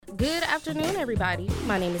Good afternoon, everybody.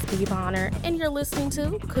 My name is Bea Bonner, and you're listening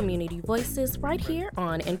to Community Voices right here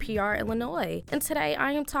on NPR Illinois. And today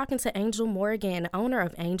I am talking to Angel Morgan, owner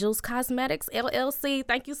of Angel's Cosmetics, LLC.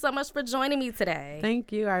 Thank you so much for joining me today.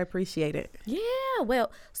 Thank you. I appreciate it. Yeah,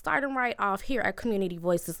 well, starting right off here at Community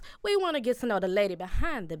Voices, we want to get to know the lady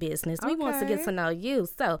behind the business. We want to get to know you.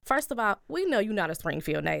 So, first of all, we know you're not a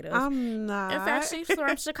Springfield native. I'm not. In fact, she's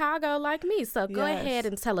from Chicago like me. So go ahead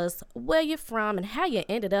and tell us where you're from and how you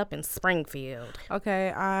ended up in Springfield.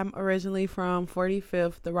 Okay, I'm originally from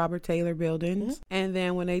 45th, the Robert Taylor buildings. Mm-hmm. And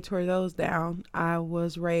then when they tore those down, I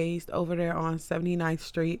was raised over there on 79th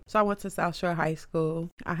Street. So I went to South Shore High School.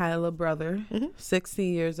 I had a little brother,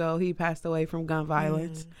 16 years old. He passed away from gun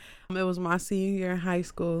violence. It was my senior year in high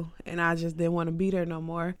school, and I just didn't want to be there no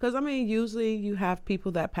more. Because, I mean, usually you have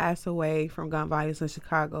people that pass away from gun violence in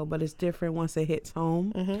Chicago, but it's different once it hits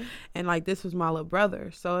home. Mm-hmm. And, like, this was my little brother.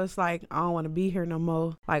 So it's like, I don't want to be here no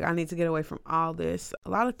more. Like, I need to get away from all this. A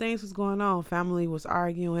lot of things was going on. Family was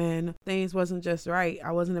arguing. Things wasn't just right.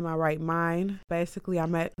 I wasn't in my right mind. Basically, I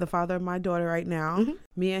met the father of my daughter right now. Mm-hmm.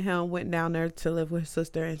 Me and him went down there to live with his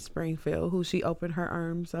sister in Springfield, who she opened her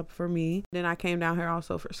arms up for me. Then I came down here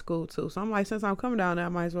also for school too. So I'm like, since I'm coming down there, I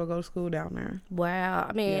might as well go to school down there. Wow.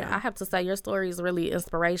 I mean, I have to say your story is really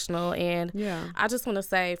inspirational. And I just want to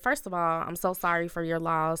say, first of all, I'm so sorry for your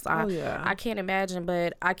loss. I can't imagine,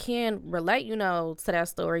 but I can relate, to that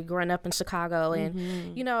story growing up in Chicago.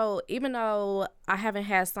 And, even though I haven't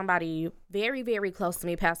had somebody very, very close to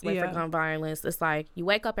me pass away for gun violence, it's like you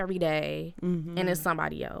wake up every day and it's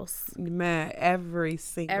somebody else. Man, every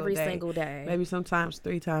single day. Maybe sometimes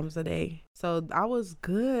 3 times a day. So I was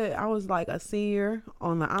good. I was like a senior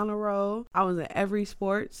on the honor roll. I was in every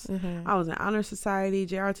sports. I was in honor society,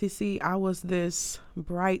 JRTC. I was this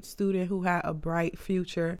bright student who had a bright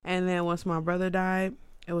future. And then once my brother died,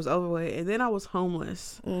 it was over with. And then I was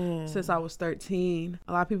homeless since I was 13.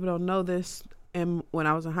 A lot of people don't know this. And when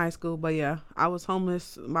I was in high school, but I was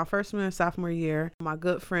homeless my freshman and sophomore year. My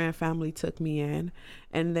good friend family took me in,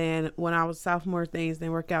 and then when I was sophomore, things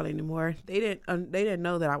didn't work out anymore. They didn't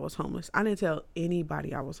know that I was homeless. I didn't tell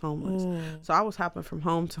anybody I was homeless. So I was hopping from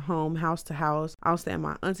home to home, house to house. I was staying at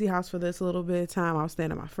my auntie house for this little bit of time. I was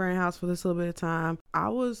staying at my friend's house for this little bit of time. I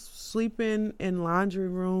was sleeping in laundry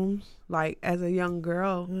rooms. Like, as a young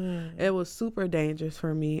girl, it was super dangerous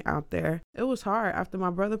for me out there. It was hard. After my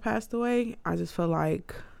brother passed away, I just felt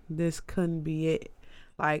like this couldn't be it.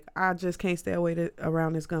 Like, I just can't stay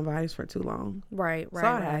around this gun violence for too long. Right. So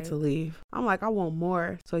I had to leave. I'm like, I want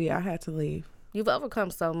more. So, I had to leave. You've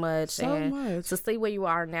overcome so much. And to see where you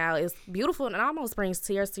are now is beautiful, and it almost brings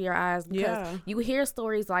tears to your eyes because you hear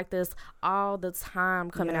stories like this all the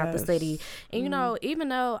time coming out the city. And, even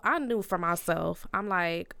though I knew for myself, I'm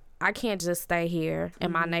like, I can't just stay here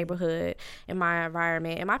in my neighborhood, in my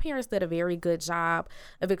environment. And my parents did a very good job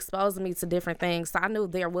of exposing me to different things. So I knew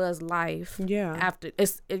there was life after,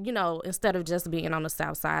 instead of just being on the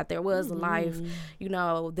south side, there was life,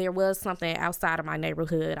 there was something outside of my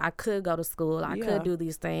neighborhood. I could go to school. I could do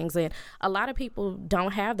these things. And a lot of people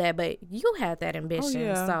don't have that, but you had that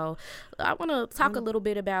ambition. So I want to talk a little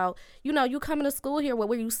bit about, you coming to school here. What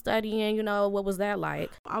were you studying? What was that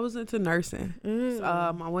like? I was into nursing.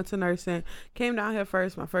 I went to nursing, came down here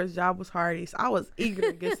first. My first job was Hardee's. I was eager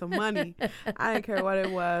to get some money. I didn't care what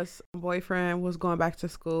it was. My boyfriend was going back to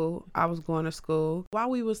school. I was going to school. While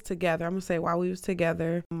we was together,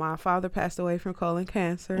 my father passed away from colon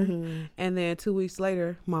cancer. And then 2 weeks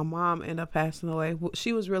later, my mom ended up passing away.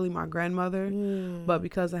 She was really my grandmother, but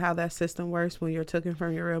because of how that system works when you're taken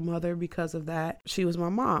from your real mother, because of that, she was my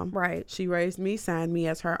mom. Right. She raised me, signed me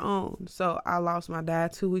as her own. So I lost my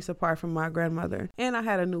dad 2 weeks apart from my grandmother. And I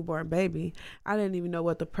had a newborn baby. I didn't even know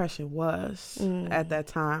what depression was at that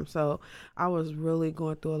time. So I was really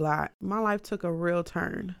going through a lot. My life took a real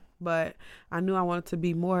turn, but I knew I wanted to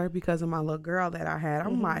be more because of my little girl that I had.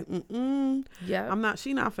 I'm like,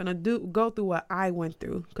 she not finna go through what I went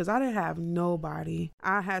through, because I didn't have nobody.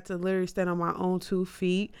 I had to literally stand on my own 2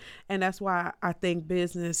 feet. And that's why I think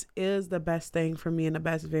business is the best thing for me and the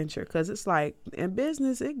best venture, because it's like in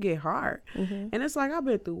business, it get hard. And it's like, I've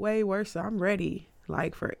been through way worse. So I'm ready,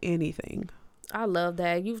 like, for anything. I love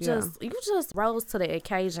that. You just rose to the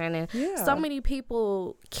occasion, and so many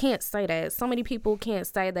people can't say that. So many people can't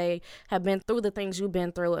say they have been through the things you've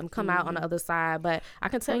been through and come out on the other side. But I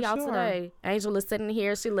can tell y'all today, Angel is sitting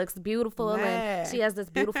here. She looks beautiful, and she has this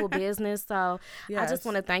beautiful business. So I just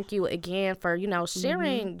want to thank you again for,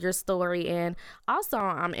 sharing your story. And also,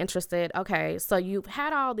 I'm interested. Okay, so you've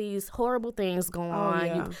had all these horrible things going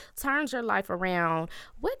on. You've turned your life around.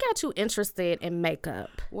 What got you interested in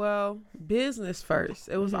makeup? Well, business business first.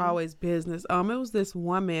 It was always business. It was this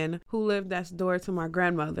woman who lived next door to my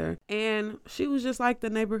grandmother, and she was just like the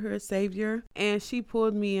neighborhood savior. And she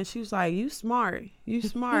pulled me and she was like, you smart.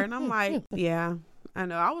 And I'm like, yeah. I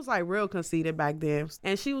know. I was like real conceited back then.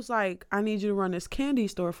 And she was like, I need you to run this candy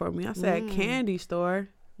store for me. I said, candy store?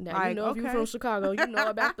 Now, like, if you're from Chicago, you know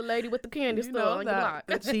about the lady with the candy store on your block.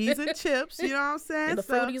 The cheese and chips, you know what I'm saying? And the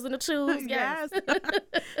fruities and the chews, yes.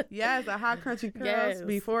 Yes, the hot crunchy curls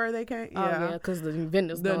before they came. Yeah. Oh, yeah, because the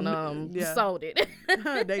vendors sold it.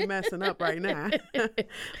 They messing up right now.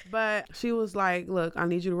 But she was like, look, I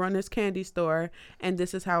need you to run this candy store, and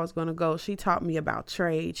this is how it's going to go. She taught me about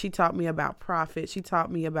trade. She taught me about profit. She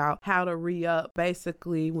taught me about how to re-up.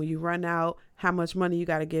 Basically, when you run out, how much money you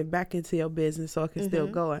got to give back into your business so it can still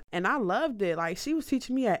go. And I loved it. Like, she was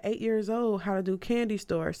teaching me at 8 years old how to do candy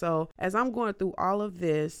store. So as I'm going through all of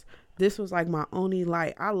this was like my only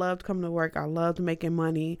light. I loved coming to work. I loved making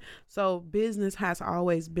money. So business has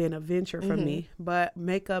always been a venture for me, but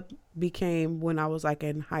makeup became when I was like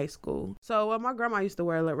in high school. So my grandma used to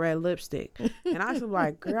wear red lipstick, and I was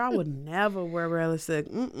like, girl, I would never wear red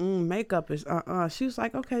lipstick. Makeup is She was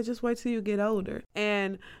like, okay, just wait till you get older.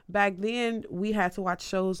 And back then we had to watch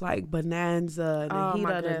shows like Bonanza and The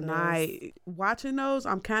Heat of the Night. Watching those,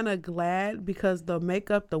 I'm kind of glad, because the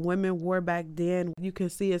makeup the women wore back then, you can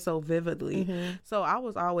see it so vividly. So I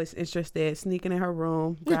was always interested, sneaking in her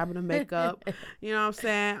room, grabbing the makeup. You know what I'm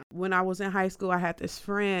saying? When I was in high school, I had this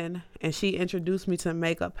friend, and she introduced me to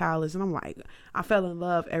Makeup Palace, and I'm like, I fell in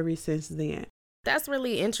love ever since then. That's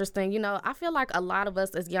really interesting. You know, I feel like a lot of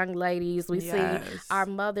us as young ladies, we see our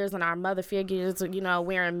mothers and our mother figures, you know,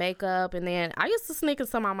 wearing makeup. And then I used to sneak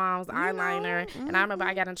into my mom's eyeliner. And I remember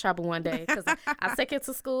I got in trouble one day because I took it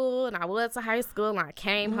to school, and I went to high school, and I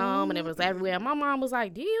came home and it was everywhere. My mom was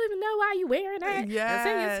like, do you even know why you wearing that? Yes.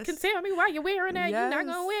 And so you can tell me why you're wearing that. You're not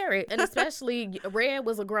going to wear it. And especially red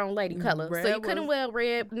was a grown lady color. So you couldn't wear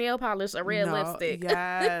red nail polish or red lipstick.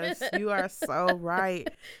 Yes, you are so right.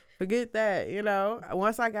 Forget that, you know.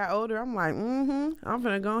 Once I got older, I'm like, I'm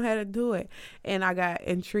gonna go ahead and do it. And I got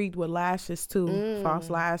intrigued with lashes too,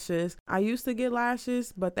 false lashes. I used to get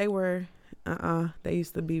lashes, but they were they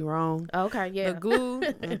used to be wrong. Okay, yeah. The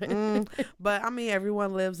glue. But I mean,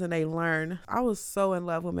 everyone lives and they learn. I was so in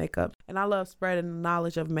love with makeup, and I love spreading the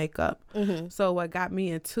knowledge of makeup. So what got me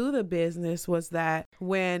into the business was that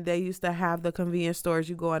when they used to have the convenience stores,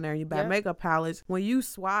 you go in there and you buy makeup palettes. When you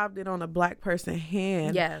swabbed it on a black person's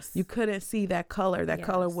hand, you couldn't see that color. That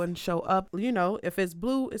color wouldn't show up. You know, if it's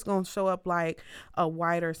blue, it's going to show up like a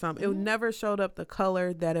white or something. It never showed up the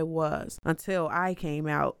color that it was until I came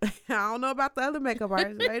out. I don't know about the other makeup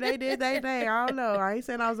artists. They did they thing. I don't know. I ain't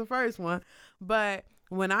saying I was the first one, but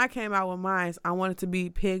when I came out with mine, I wanted to be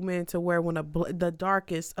pigmented to where when the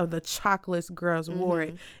darkest of the chocolates girls wore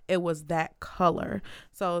it, it was that color.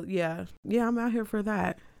 So yeah, I'm out here for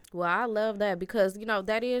that. Well, I love that because, you know,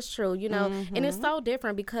 that is true, you know, and it's so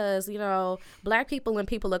different because, you know, black people and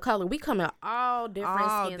people of color, we come in all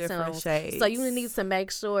different skin tones. Shades. So you need to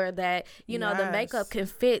make sure that, you know, the makeup can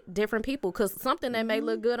fit different people, because something that may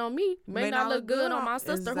look good on me may not look good on my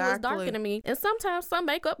sister who is darker than me. And sometimes some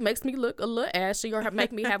makeup makes me look a little ashy or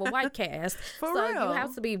make me have a white cast. For so real. You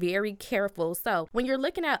have to be very careful. So when you're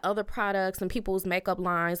looking at other products and people's makeup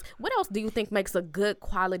lines, what else do you think makes a good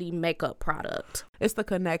quality makeup product? It's the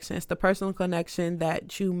connection. It's the personal connection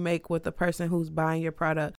that you make with the person who's buying your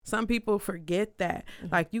product. Some people forget that.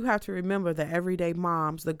 Like, you have to remember the everyday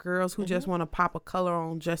moms, the girls who just want to pop a color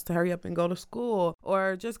on just to hurry up and go to school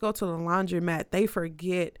or just go to the laundromat. They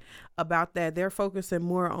forget about that. They're focusing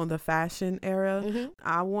more on the fashion era.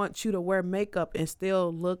 I want you to wear makeup and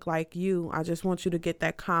still look like you. I just want you to get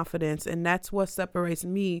that confidence. And that's what separates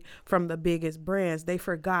me from the biggest brands. They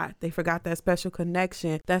forgot that special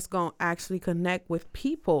connection that's going to actually connect with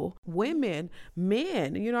people, women,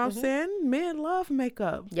 men. You know what I'm saying? Men love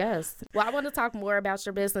makeup. Yes. Well, I want to talk more about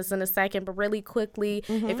your business in a second, but really quickly,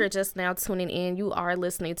 if you're just now tuning in, you are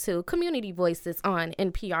listening to Community Voices on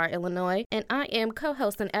NPR Illinois, and I am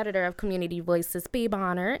co-host and editor of Community Voices, B.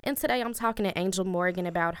 Bonner, and today I'm talking to Angel Morgan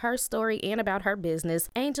about her story and about her business,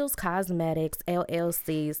 Angel's Cosmetics,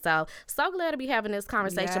 LLC. So glad to be having this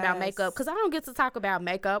conversation about makeup, because I don't get to talk about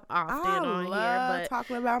makeup often on here. But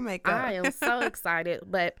talking about makeup. I am so excited.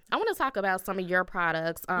 But I want to talk about some of your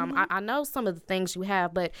products. I know some of the things you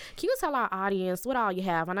have, but but can you tell our audience what all you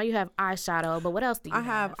have? I know you have eyeshadow, but what else do you have? I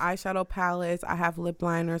have eyeshadow palettes. I have lip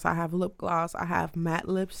liners. I have lip gloss. I have matte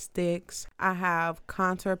lipsticks. I have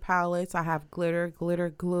contour palettes. I have glitter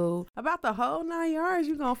glue. About the whole 9 yards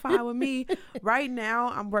you're going to find with me. Right now,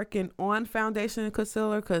 I'm working on foundation and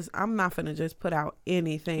concealer because I'm not finna just put out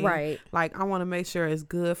anything. Right. Like, I want to make sure it's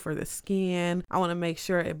good for the skin. I want to make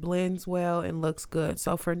sure it blends well and looks good.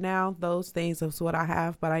 So for now, those things is what I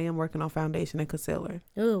have, but I am working on foundation and concealer.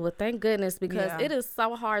 Ooh, well, thank goodness, because it is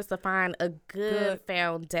so hard to find a good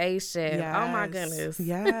foundation. Yes. Oh my goodness.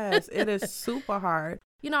 Yes, it is super hard.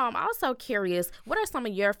 You know, I'm also curious, what are some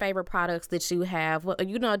of your favorite products that you have? Well,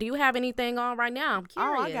 you know, do you have anything on right now? I'm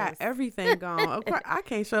curious. Oh, I got everything on. Of course, I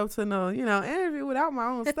can't show up to no, interview without my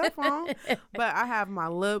own stuff on. But I have my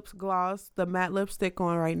lips gloss, the matte lipstick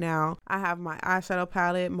on right now. I have my eyeshadow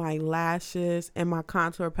palette, my lashes, and my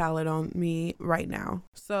contour palette on me right now.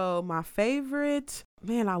 So my favorite...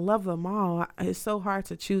 Man, I love them all. It's so hard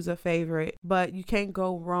to choose a favorite, but you can't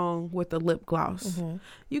go wrong with the lip gloss. Mm-hmm.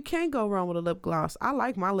 You can't go wrong with a lip gloss. I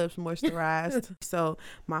like my lips moisturized. So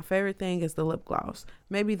my favorite thing is the lip gloss.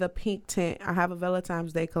 Maybe the pink tint. I have a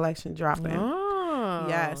Valentine's Day collection dropping. Oh.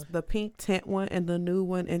 Yes, the pink tint one and the new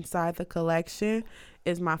one inside the collection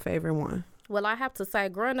is my favorite one. Well, I have to say,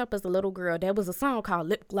 growing up as a little girl, there was a song called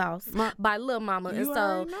Lip Gloss by Lil Mama. And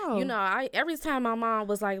so, every time my mom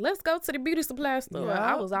was like, let's go to the beauty supply store, yep.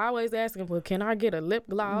 I was always asking, well, can I get a lip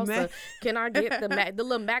gloss? Or can I get the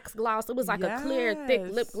little Max gloss? It was like a clear, thick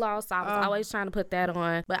lip gloss. I was always trying to put that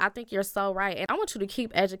on. But I think you're so right. And I want you to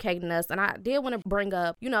keep educating us. And I did want to bring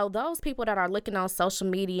up, those people that are looking on social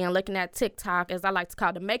media and looking at TikTok, as I like to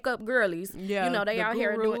call the makeup girlies. Yeah, they out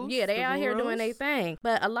here doing their thing.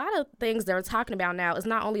 But a lot of things they're talking about now is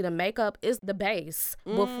not only the makeup, it's the base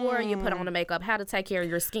before you put on the makeup, how to take care of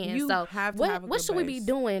your skin. What should we be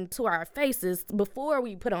doing to our faces before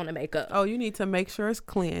we put on the makeup? Oh, you need to make sure it's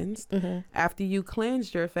cleansed. Mm-hmm. After you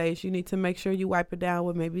cleanse your face, you need to make sure you wipe it down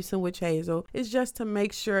with maybe some witch hazel. It's just to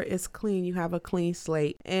make sure it's clean. You have a clean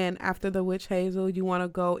slate. And after the witch hazel, you want to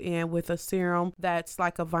go in with a serum that's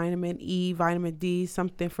like a vitamin E, vitamin D,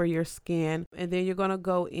 something for your skin. And then you're going to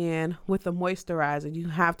go in with a moisturizer. You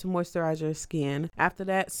have to moisturize your skin. After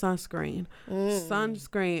that, sunscreen.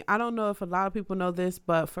 Sunscreen. I don't know if a lot of people know this,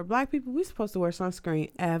 but for Black people, we're supposed to wear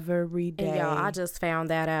sunscreen every day. And y'all, I just found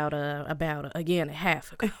that out about a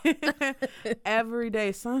half ago. Every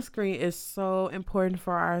day. Sunscreen is so important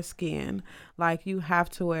for our skin. Like, you have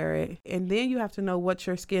to wear it. And then you have to know what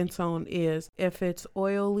your skin tone is. If it's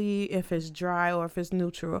oily, if it's dry, or if it's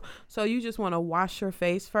neutral. So you just want to wash your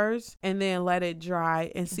face first and then let it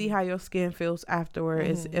dry and see how your skin feels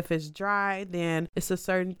afterwards. If it's dry, then it's a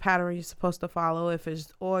certain pattern you're supposed to follow. If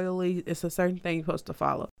it's oily, it's a certain thing you're supposed to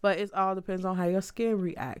follow. But it all depends on how your skin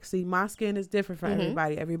reacts. See, my skin is different for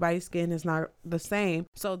everybody. Everybody's skin is not the same.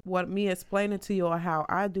 So what me explaining to you on how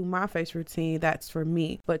I do my face routine, that's for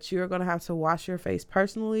me. But you're going to have to wash your face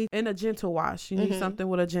personally in a gentle wash. You need something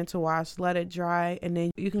with a gentle wash. Let it dry, and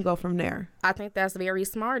then you can go from there. I think that's very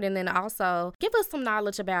smart. And then also give us some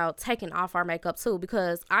knowledge about taking off our makeup too,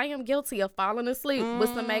 because I am guilty of falling asleep with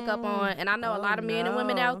some makeup on, and I know a lot of men and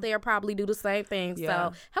women out there probably do the same thing. Yeah.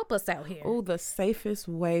 So help us out here. Oh, the safest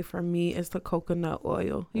way for me is the coconut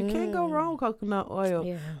oil. You can't go wrong with coconut oil.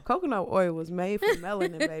 Yeah. Coconut oil was made for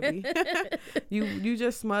melanin, baby. You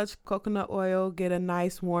just smudge coconut oil, get a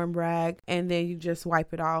nice warm rag, and then you just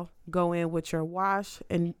wipe it off. Go in with your wash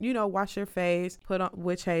and, wash your face, put on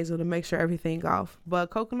witch hazel to make sure everything off.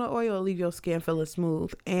 But coconut oil will leave your skin feeling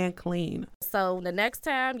smooth and clean. So the next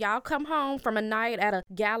time y'all come home from a night at a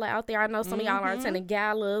gala out there, I know some of y'all are attending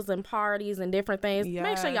galas and parties and different things. Yes.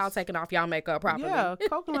 Make sure y'all taking off y'all makeup properly. Yeah,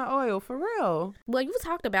 coconut oil for real. Well, you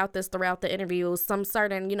talked about this throughout the interview, some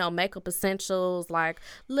certain, makeup essentials like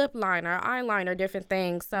lip liner, eyeliner, different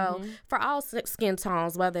things. So for all skin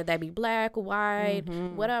tones, whether they be black, white,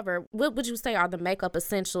 whatever, what would you say are the makeup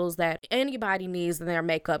essentials that anybody needs in their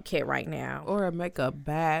makeup kit right now? Or a makeup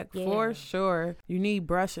bag, for sure. You need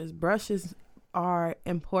brushes. Brushes are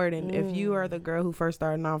important. If you are the girl who first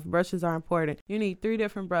started off, brushes are important. You need 3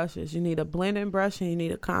 different brushes. You need a blending brush, and you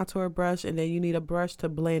need a contour brush, and then you need a brush to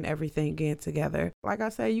blend everything in together. Like I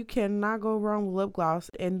said, you cannot go wrong with lip gloss.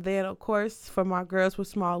 And then, of course, for my girls with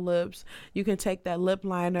small lips, you can take that lip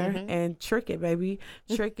liner and trick it, baby.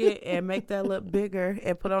 Trick it and make that lip bigger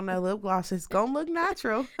and put on that lip gloss. It's gonna look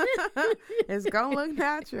natural. It's gonna look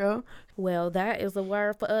natural. Well, that is a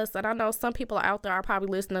word for us. And I know some people out there are probably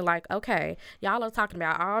listening like, okay, y'all are talking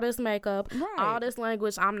about all this makeup, all this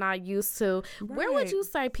language I'm not used to. Where would you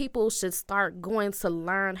say people should start going to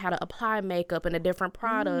learn how to apply makeup and the different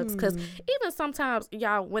products? Because even sometimes,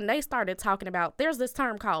 y'all, when they started talking about, there's this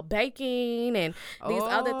term called baking and these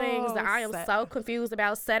other things that I am so confused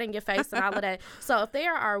about, setting your face and all of that. So if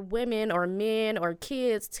there are women or men or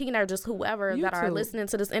kids, teenagers, whoever that are listening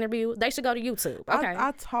to this interview, they should go to YouTube. Okay.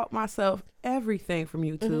 I taught myself everything from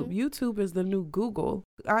YouTube. YouTube is the new Google.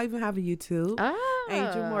 I even have a YouTube.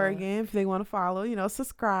 Angel Morgan, if they want to follow,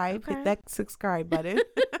 subscribe, hit that subscribe button.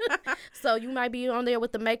 So you might be on there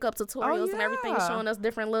with the makeup tutorials and everything, showing us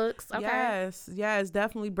different looks. Okay. Yes,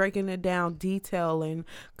 definitely breaking it down, detailing,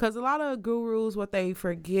 because a lot of gurus, what they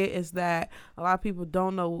forget is that a lot of people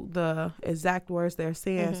don't know the exact words they're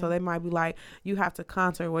saying. So they might be like, you have to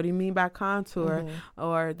contour. What do you mean by contour?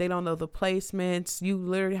 Or they don't know the placements. You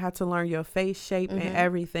literally have to learn your face shape and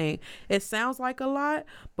everything. It sounds like a lot,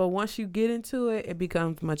 but once you get into it, it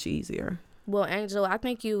becomes much easier. Well, Angel, I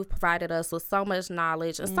think you've provided us with so much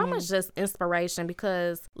knowledge and so much just inspiration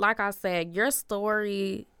because, like I said, your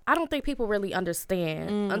story, I don't think people really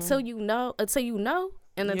understand until you know.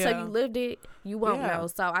 And until you lived it, you won't know.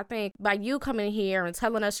 So I think by you coming here and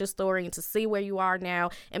telling us your story and to see where you are now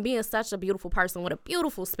and being such a beautiful person with a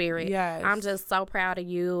beautiful spirit, I'm just so proud of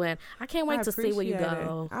you. And I can't wait to see where you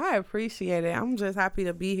go. I appreciate it. I'm just happy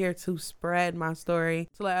to be here to spread my story,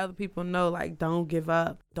 to let other people know, like, don't give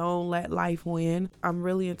up. Don't let life win. I'm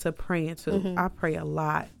really into praying too. I pray a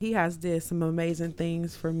lot. He has did some amazing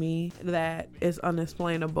things for me that is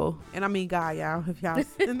unexplainable. And I mean God, y'all. If y'all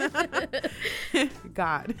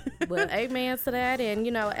God. Well, amen to that. And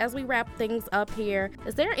as we wrap things up here,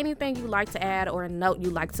 is there anything you'd like to add or a note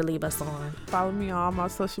you'd like to leave us on? Follow me on all my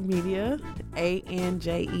social media,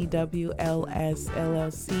 ANJEWLS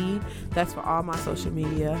LLC. That's for all my social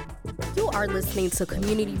media. You are listening to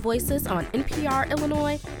Community Voices on NPR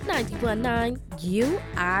Illinois 91.9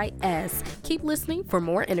 UIS. Keep listening for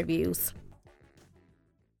more interviews.